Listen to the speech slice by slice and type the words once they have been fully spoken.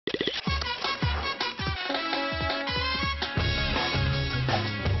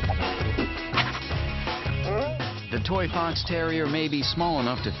toy Fox Terrier may be small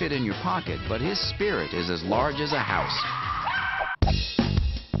enough to fit in your pocket, but his spirit is as large as a house.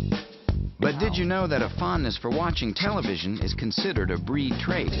 But did you know that a fondness for watching television is considered a breed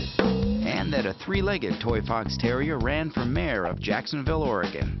trait? And that a three-legged toy Fox Terrier ran for mayor of Jacksonville,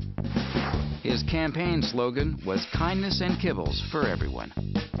 Oregon. His campaign slogan was kindness and kibbles for everyone.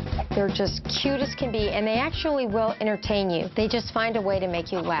 They're just cute as can be, and they actually will entertain you. They just find a way to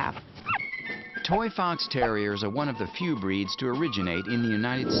make you laugh. Toy Fox Terriers are one of the few breeds to originate in the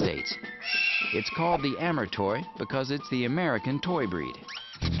United States. It's called the Ammertoy because it's the American toy breed.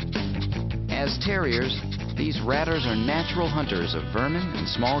 As terriers, these ratters are natural hunters of vermin and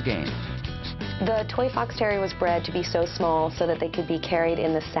small game. The toy Fox Terrier was bred to be so small so that they could be carried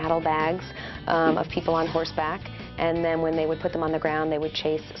in the saddlebags of people on horseback, and then when they would put them on the ground, they would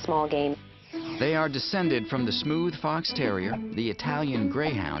chase small game. They are descended from the smooth Fox Terrier, the Italian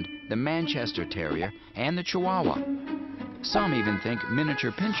Greyhound, the Manchester Terrier, and the Chihuahua. Some even think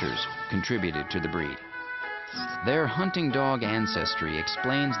miniature pinschers contributed to the breed. Their hunting dog ancestry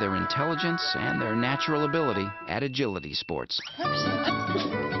explains their intelligence and their natural ability at agility sports.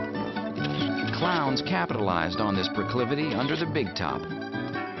 Clowns capitalized on this proclivity under the big top.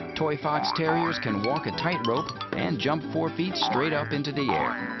 Toy Fox Terriers can walk a tightrope and jump 4 feet straight up into the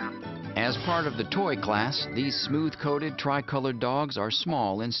air. As part of the toy class, these smooth-coated tricolored dogs are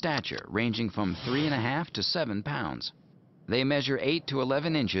small in stature, ranging from 3.5 to 7 pounds. They measure 8 to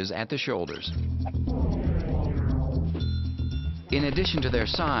 11 inches at the shoulders. In addition to their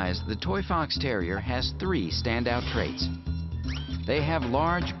size, the toy Fox Terrier has 3 standout traits. They have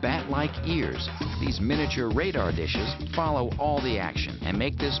large bat-like ears. These miniature radar dishes follow all the action and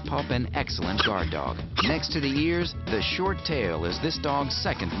make this pup an excellent guard dog. Next to the ears, the short tail is this dog's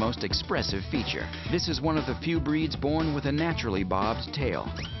second most expressive feature. This is one of the few breeds born with a naturally bobbed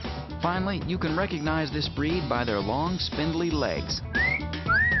tail. Finally, you can recognize this breed by their long, spindly legs.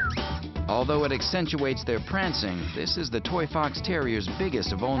 Although it accentuates their prancing, this is the toy Fox Terrier's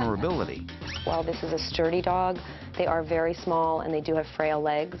biggest vulnerability. While this is a sturdy dog, they are very small and they do have frail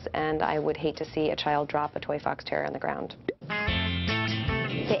legs, and I would hate to see a child drop a toy Fox Terrier on the ground.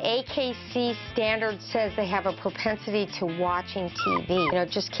 The AKC standard says they have a propensity to watching TV. You know,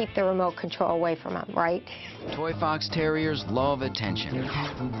 just keep the remote control away from them, right? Toy Fox Terriers love attention.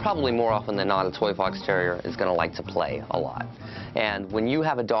 Probably more often than not, a toy Fox Terrier is going to like to play a lot. And when you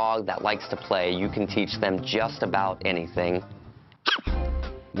have a dog that likes to play, you can teach them just about anything.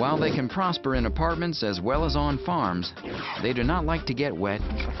 While they can prosper in apartments as well as on farms, they do not like to get wet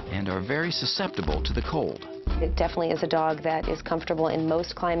and are very susceptible to the cold. It definitely is a dog that is comfortable in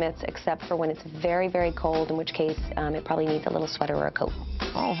most climates, except for when it's very, very cold, in which case it probably needs a little sweater or a coat.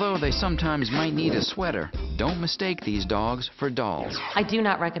 Although they sometimes might need a sweater, don't mistake these dogs for dolls. I do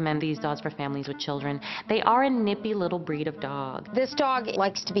not recommend these dogs for families with children. They are a nippy little breed of dog. This dog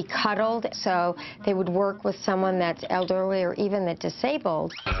likes to be cuddled, so they would work with someone that's elderly or even that's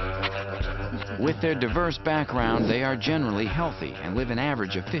disabled. With their diverse background, they are generally healthy and live an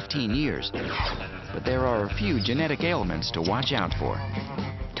average of 15 years. But there are a few genetic ailments to watch out for.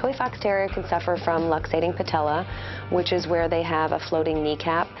 Toy Fox Terrier can suffer from luxating patella, which is where they have a floating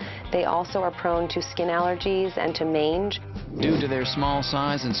kneecap. They also are prone to skin allergies and to mange. Due to their small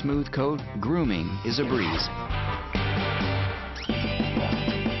size and smooth coat, grooming is a breeze.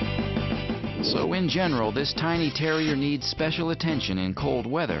 So in general, this tiny terrier needs special attention in cold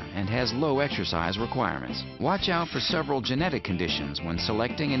weather and has low exercise requirements. Watch out for several genetic conditions when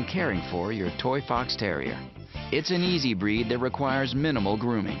selecting and caring for your toy Fox Terrier. It's an easy breed that requires minimal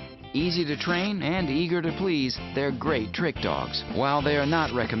grooming. Easy to train and eager to please, they're great trick dogs. While they are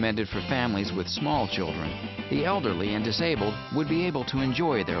not recommended for families with small children, the elderly and disabled would be able to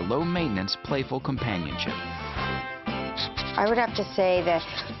enjoy their low-maintenance, playful companionship. I would have to say that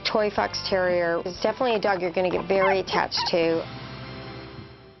toy Fox Terrier is definitely a dog you're going to get very attached to.